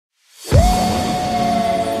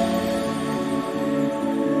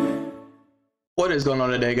What is going on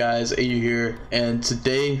today, guys? AU here, and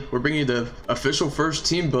today we're bringing you the official first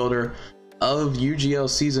team builder of UGL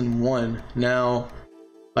Season 1. Now,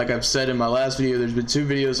 like I've said in my last video, there's been two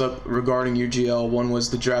videos up regarding UGL. One was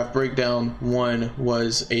the draft breakdown, one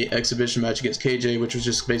was a exhibition match against KJ, which was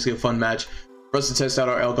just basically a fun match for us to test out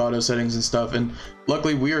our Elgato settings and stuff, and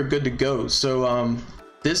luckily we are good to go. So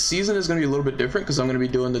this season is going to be a little bit different because I'm going to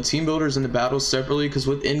be doing the team builders and the battles separately, because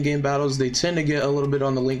with in-game battles they tend to get a little bit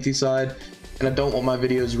on the lengthy side, and I don't want my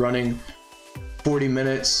videos running 40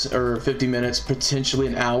 minutes or 50 minutes, potentially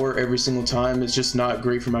an hour every single time. It's just not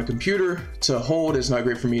great for my computer to hold. It's not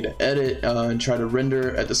great for me to edit and try to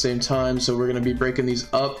render at the same time. So we're going to be breaking these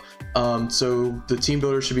up. So the team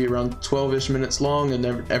builder should be around 12-ish minutes long, and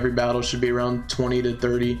every battle should be around 20 to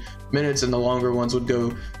 30 minutes, and the longer ones would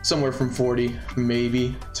go somewhere from 40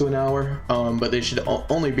 maybe to an hour, but they should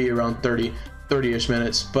only be around 30-ish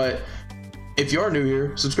minutes. But if you are new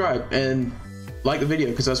here, subscribe and like the video,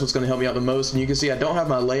 because that's what's going to help me out the most. And you can see I don't have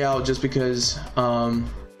my layout just because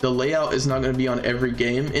the layout is not going to be on every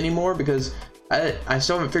game anymore, because I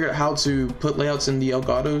still haven't figured out how to put layouts in the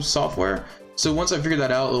Elgato software. So once I figure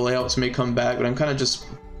that out, the layouts may come back, but I'm kind of just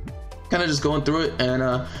going through it, and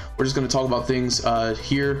we're just going to talk about things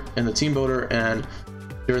here in the team builder and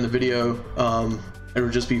during the video. It will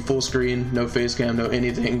just be full screen, no face cam, no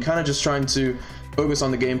anything, kind of just trying to focus on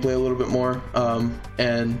the gameplay a little bit more,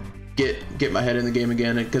 and get my head in the game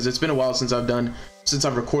again, because it's been a while since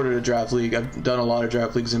I've recorded a draft league. I've done a lot of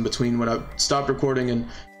draft leagues in between when I stopped recording and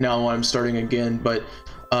now I'm starting again. But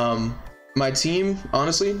my team,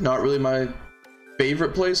 honestly, not really my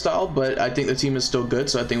favorite play style, but I think the team is still good,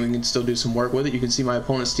 so I think we can still do some work with it. You can see my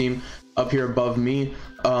opponent's team up here above me,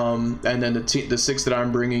 and then the six that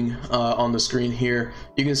I'm bringing on the screen here.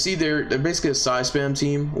 You can see they're basically a Psy spam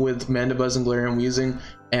team with Mandibuzz and Galarian Weezing,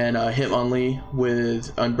 and Hitmonlee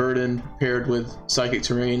with Unburden paired with Psychic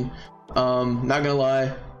Terrain. Not gonna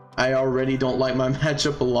lie, I already don't like my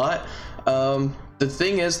matchup a lot. The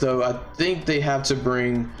thing is, though, I think they have to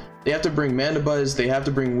bring Mandibuzz, they have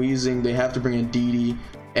to bring Weezing, they have to bring Indeedee,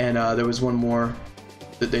 and there was one more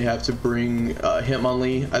that they have to bring.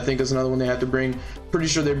 Hitmonlee, I think, is another one they have to bring. Pretty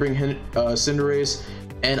sure they bring Cinderace.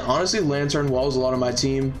 And honestly, Lantern walls a lot of my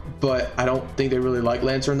team, but I don't think they really like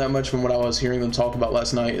Lantern that much from what I was hearing them talk about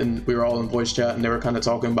last night. And we were all in voice chat, and they were kind of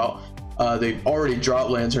talking about they've already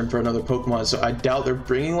dropped Lantern for another Pokemon, so I doubt they're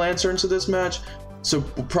bringing Lantern to this match. So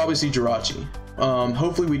we'll probably see Jirachi.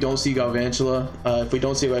 Hopefully we don't see Galvantula. If we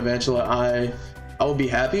don't see Galvantula, I will be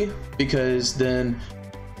happy, because then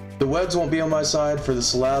the webs won't be on my side for the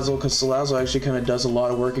Salazzle, because Salazzle actually kind of does a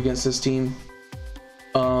lot of work against this team.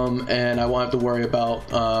 And I won't have to worry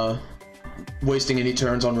about wasting any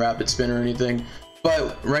turns on Rapid Spin or anything.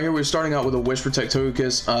 But right here we're starting out with a Wish Protect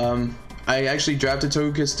Togekiss. I actually drafted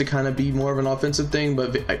Togekiss to kind of be more of an offensive thing,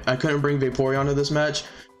 but I couldn't bring Vaporeon to this match,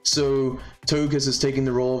 so Togekiss is taking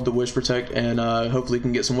the role of the Wish Protect, and hopefully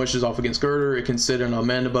can get some wishes off against Girder. It can sit in on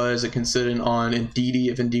Mandibuzz, it can sit in on Indeedee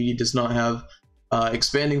if Indeedee does not have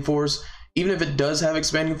Expanding Force. Even if it does have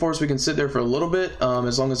Expanding Force, we can sit there for a little bit,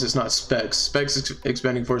 as long as it's not Specs. Specs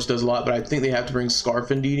Expanding Force does a lot, but I think they have to bring Scarf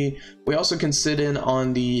Indeedee. We also can sit in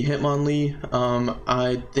on the Hitmonlee.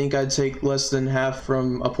 I think I'd take less than half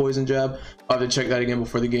from a Poison Jab. I'll have to check that again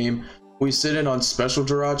before the game. We sit in on Special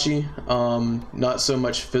Jirachi, not so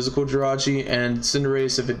much Physical Jirachi, and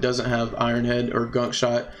Cinderace, if it doesn't have Iron Head or Gunk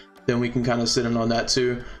Shot, then we can kind of sit in on that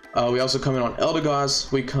too. We also come in on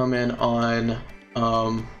Eldegoss. We come in on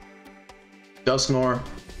Dusknoir,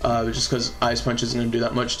 just because Ice Punch isn't going to do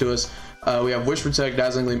that much to us. We have Wish Protect,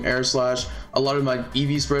 Dazzling Gleam, Air Slash. A lot of my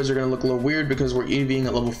EV spreads are going to look a little weird because we're EVing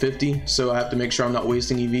at level 50, so I have to make sure I'm not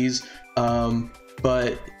wasting EVs.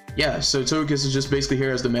 But yeah, so Togekiss is just basically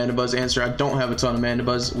here as the Mandibuzz answer. I don't have a ton of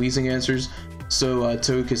Mandibuzz Weezing answers, so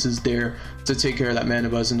Togekiss is there to take care of that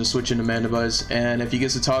Mandibuzz and to switch into Mandibuzz. And if he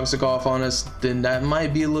gets a Toxic off on us, then that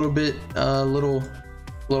might be a little bit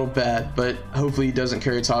little bad, but hopefully he doesn't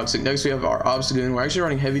carry Toxic. Next we have our Obstagoon. We're actually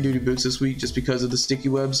running heavy duty boots this week just because of the sticky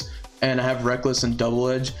webs, and I have Reckless and Double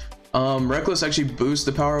Edge. Reckless actually boosts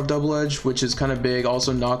the power of Double Edge, which is kind of big.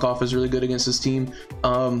 Also Knockoff is really good against this team.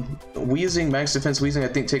 Weezing, Max Defense Weezing, I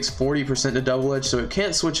think takes 40% to Double Edge, so it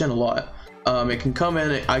can't switch in a lot. It can come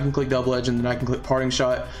in, I can click Double Edge, and then I can click Parting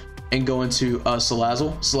Shot and go into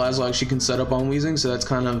Salazzle. Salazzle actually can set up on Weezing, so that's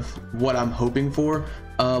kind of what I'm hoping for.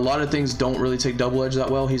 A lot of things don't really take Double Edge that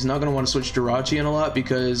well. He's not going to want to switch Jirachi in a lot,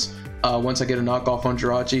 because once I get a knockoff on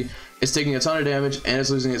Jirachi, it's taking a ton of damage and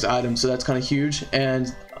it's losing its item, so that's kind of huge.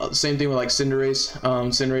 And same thing with like Cinderace.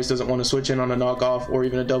 Cinderace doesn't want to switch in on a knockoff or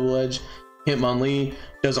even a Double Edge. Hitmonlee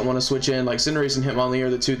doesn't want to switch in. Like Cinderace and Hitmonlee are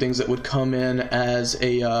the two things that would come in as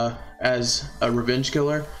a revenge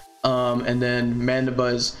killer. And then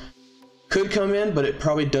Mandibuzz could come in, but it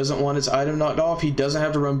probably doesn't want its item knocked off. He doesn't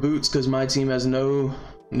have to run boots because my team has no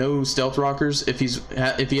stealth rockers. If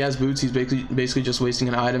he has boots, he's basically just wasting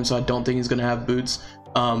an item, so I don't think he's going to have boots.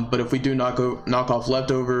 But if we do knock off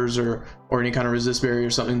leftovers or any kind of resist barrier or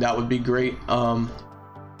something, that would be great.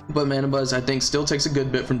 But Mandibuzz, I think, still takes a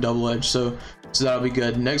good bit from Double Edge, so that'll be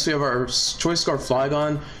good. Next, we have our Choice Scarf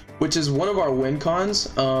Flygon, which is one of our win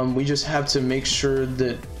cons. We just have to make sure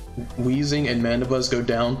that Weezing and Mandibuzz go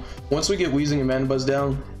down. Once we get Weezing and Mandibuzz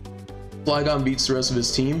down, Flygon beats the rest of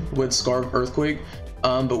his team with Scarf Earthquake.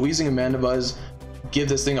 But Weezing and Mandibuzz give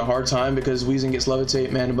this thing a hard time because Weezing gets Levitate,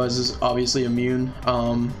 Mandibuzz is obviously immune.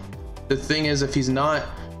 The thing is, if he's not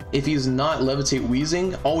Levitate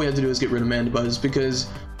Weezing, all we have to do is get rid of Mandibuzz, because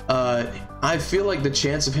I feel like the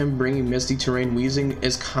chance of him bringing Misty Terrain Weezing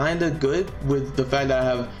is kind of good with the fact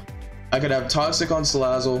that I could have Toxic on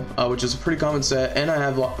Salazzle, which is a pretty common set, and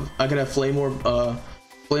I could have Flame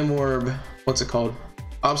Orb, what's it called?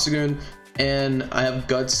 Obstagoon, and I have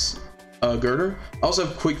Guts Girder. I also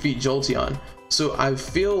have Quick Feet Jolteon. So I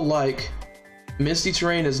feel like Misty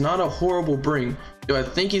Terrain is not a horrible bring. Do I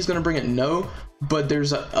think he's going to bring it? No, but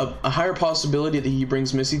there's a higher possibility that he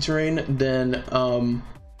brings Misty Terrain than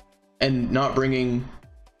and not bringing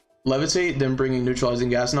Levitate than bringing Neutralizing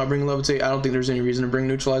Gas. Not bringing Levitate, I don't think there's any reason to bring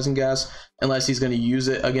Neutralizing Gas unless he's going to use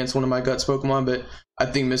it against one of my Guts Pokemon, but I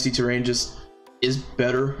think Misty Terrain just is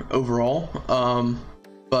better overall.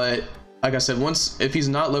 But like I said, if he's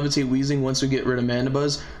not Levitate Weezing, once we get rid of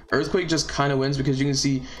Mandibuzz, Earthquake just kind of wins, because you can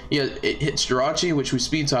see, yeah, it hits Jirachi, which we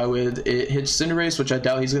speed tie with. It hits Cinderace, which I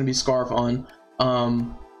doubt he's going to be Scarf on.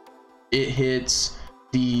 It hits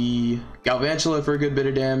the Galvantula for a good bit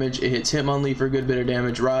of damage. It hits Hitmonlee for a good bit of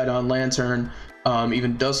damage. Rhydon, Lantern,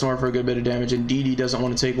 even Dusknoir for a good bit of damage, and DD doesn't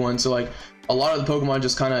want to take one. So like a lot of the Pokemon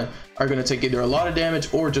just kind of are going to take either a lot of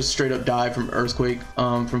damage or just straight up die from Earthquake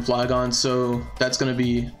from Flygon. So that's going to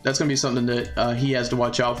be something that he has to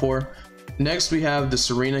watch out for. Next, we have the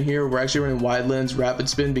Serena here. We're actually running Wide Lens Rapid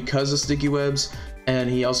Spin because of Sticky Webs, and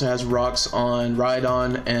he also has Rocks on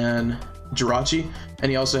Rhydon and Jirachi, and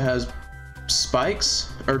he also has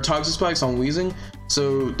Spikes or Toxic Spikes on Weezing.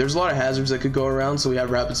 So there's a lot of hazards that could go around, so we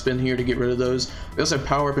have Rapid Spin here to get rid of those. We also have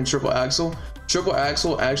Power Up and Triple Axle. Triple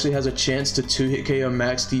Axle actually has a chance to 2-hit KO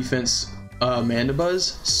max defense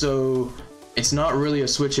Mandibuzz, so it's not really a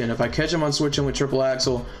switch in. If I catch him on switch in with Triple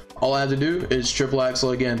Axle, all I have to do is Triple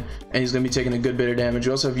Axle again, and he's going to be taking a good bit of damage.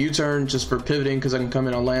 We also have U-Turn just for pivoting, because I can come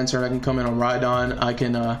in on Lantern, I can come in on Rhydon, I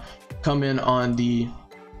can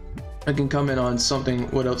come in on something.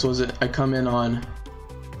 What else was it? I come in on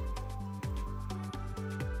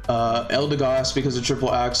Eldegoss because of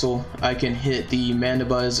Triple Axle. I can hit the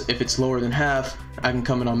Mandibuzz if it's lower than half. I can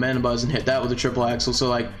come in on Mandibuzz and hit that with a Triple Axle. So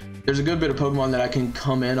like, there's a good bit of Pokemon that I can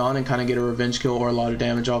come in on and kind of get a revenge kill or a lot of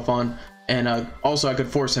damage off on. And also I could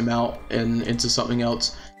force him out and into something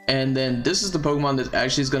else. And then this is the Pokemon that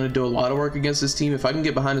actually is going to do a lot of work against this team. If I can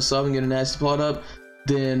get behind a sub and get a nasty plot up,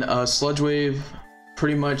 then Sludge Wave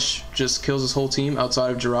pretty much just kills this whole team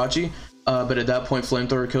outside of Jirachi. But at that point,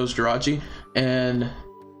 Flamethrower kills Jirachi, and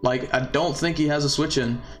like, I don't think he has a switch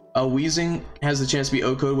in. Weezing has the chance to be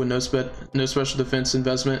O-code with no special defense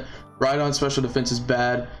investment. Rhydon special defense is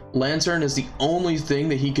bad. Lantern is the only thing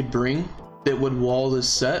that he could bring that would wall this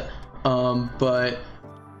set. But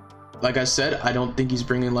like I said, I don't think he's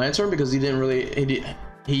bringing Lantern because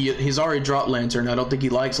he's already dropped Lantern. I don't think he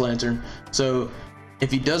likes Lantern. So if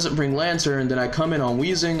he doesn't bring Lantern, then I come in on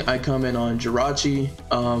Weezing, I come in on Jirachi,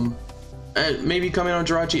 and maybe come in on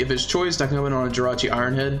Jirachi. If it's choiced, I come in on a Jirachi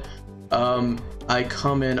Ironhead. I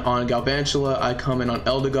come in on Galvantula, I come in on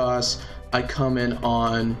Eldegoss, I come in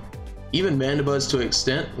on even Mandibuzz to an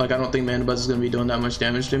extent. Like, I don't think Mandibuzz is going to be doing that much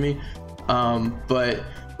damage to me. But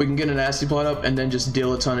we can get a nasty plot up and then just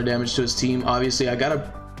deal a ton of damage to his team. Obviously, I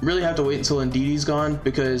gotta really have to wait until Indeedee's gone,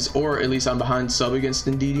 because, or at least I'm behind sub against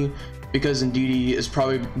Indeedee, because Indeedee is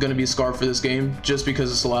probably going to be Scarf for this game just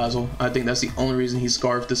because of Salazzle. I think that's the only reason he's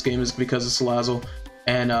Scarf this game, is because of Salazzle.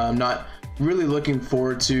 And I'm not really looking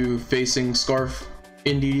forward to facing Scarf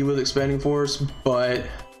Indeedee with Expanding Force, but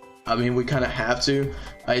I mean, we kind of have to.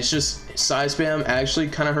 It's just side spam actually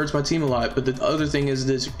kind of hurts my team a lot. But the other thing is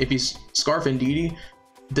this: if he's Scarf Indeedee,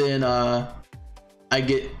 then I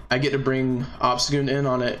get to bring Obstagoon in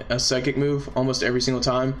on a psychic move almost every single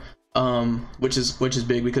time, which is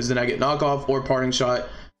big, because then I get knockoff or parting shot,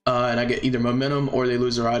 and I get either momentum or they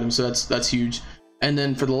lose their item. So that's huge. And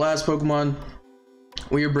then for the last Pokemon,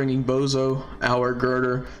 we are bringing Bozo, our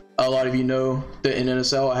Girder. a lot of you know that in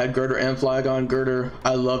NSL I had Girder and Flygon. Girder,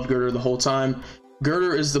 I loved Girder the whole time.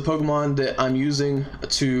 Girder is the Pokemon that I'm using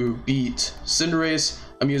to beat Cinderace.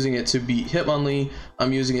 I'm using it to beat Hitmonlee.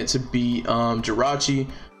 I'm using it to beat Jirachi.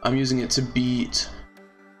 I'm using it to beat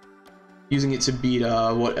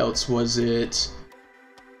what else was it?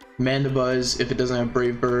 Mandibuzz if it doesn't have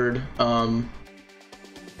Brave Bird.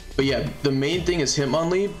 But yeah, the main thing is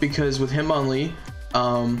Hitmonlee, because with Hitmonlee,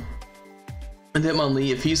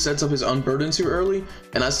 if he sets up his Unburden too early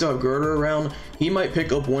and I still have Girder around, he might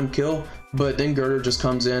pick up 1 kill, but then Girder just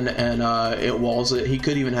comes in and it walls it. He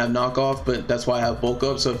could even have knockoff, but that's why I have bulk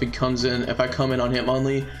up. So if he comes in, if I come in on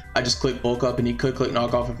Hitmonlee, I just click bulk up and he could click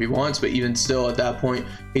knockoff if he wants, but even still at that point,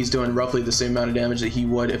 he's doing roughly the same amount of damage that he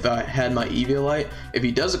would if I had my Eviolite. If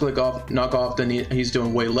he doesn't click off knockoff, then he's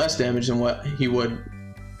doing way less damage than what he would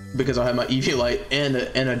because I have my Eviolite and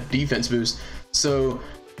a defense boost. So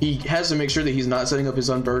he has to make sure that he's not setting up his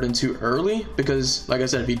Unburden too early, because like I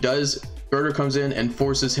said, if he does, Girder comes in and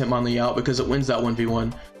forces Hitmonlee out because it wins that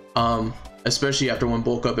 1v1. Especially after 1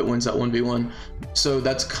 bulk up, it wins that 1v1. So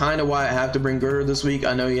that's kind of why I have to bring Girder this week.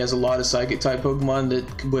 I know he has a lot of psychic type Pokemon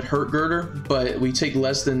that would hurt Girder, but we take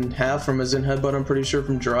less than half from a Zen Headbutt, I'm pretty sure,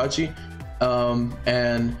 from Jirachi.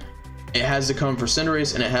 And it has to come for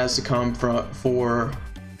Cinderace, and it has to come for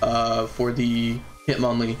the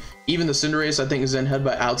Hitmonlee. Even the Cinderace, I think Zen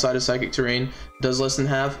Headbutt outside of Psychic Terrain does less than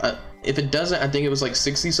half. If it doesn't, I think it was like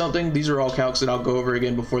 60 something. These are all calcs that I'll go over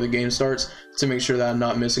again before the game starts to make sure that I'm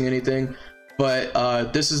not missing anything.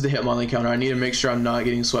 But this is the Hitmonlee counter. I need to make sure I'm not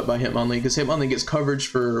getting swept by Hitmonlee, because Hitmonlee gets coverage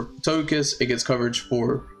for Togekiss, it gets coverage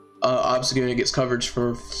for Obstagoon, it gets coverage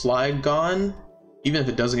for Flygon. Even if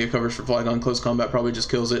it doesn't get coverage for Flygon, close combat probably just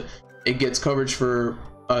kills it. It gets coverage for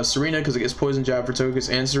Serena because it gets Poison Jab for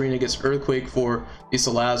Togekiss, and Serena gets Earthquake for the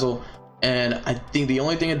Salazzle. And I think the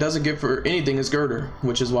only thing it doesn't get for anything is Girder,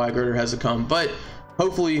 which is why Girder has to come. But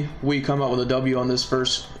hopefully we come out with a W on this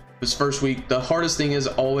first week. The hardest thing is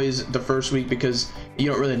always the first week, because you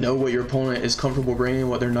don't really know what your opponent is comfortable bringing,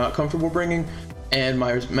 what they're not comfortable bringing, and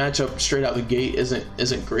my matchup straight out the gate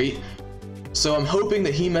isn't great. So I'm hoping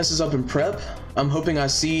that he messes up in prep. I'm hoping I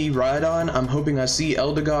see Rhydon, I'm hoping I see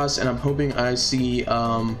Eldegoss, and I'm hoping I see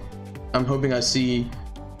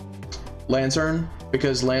Lantern,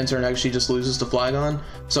 because Lantern actually just loses to Flygon.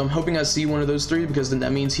 So I'm hoping I see one of those 3, because then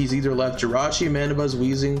that means he's either left Jirachi, Mandibuzz,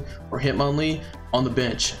 Weezing, or Hitmonlee on the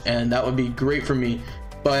bench, and that would be great for me.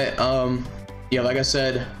 But yeah, like I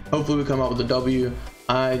said, hopefully we come out with a W.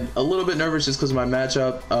 I'm a little bit nervous just because of my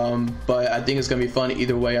matchup, but I think it's gonna be fun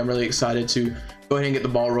either way. I'm really excited to go ahead and get the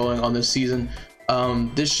ball rolling on this season.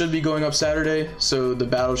 This should be going up Saturday, so the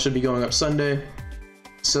battle should be going up Sunday.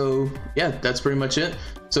 So yeah, that's pretty much it.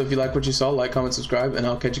 So if you like what you saw, like, comment, subscribe, and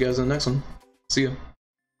I'll catch you guys in the next one. See ya.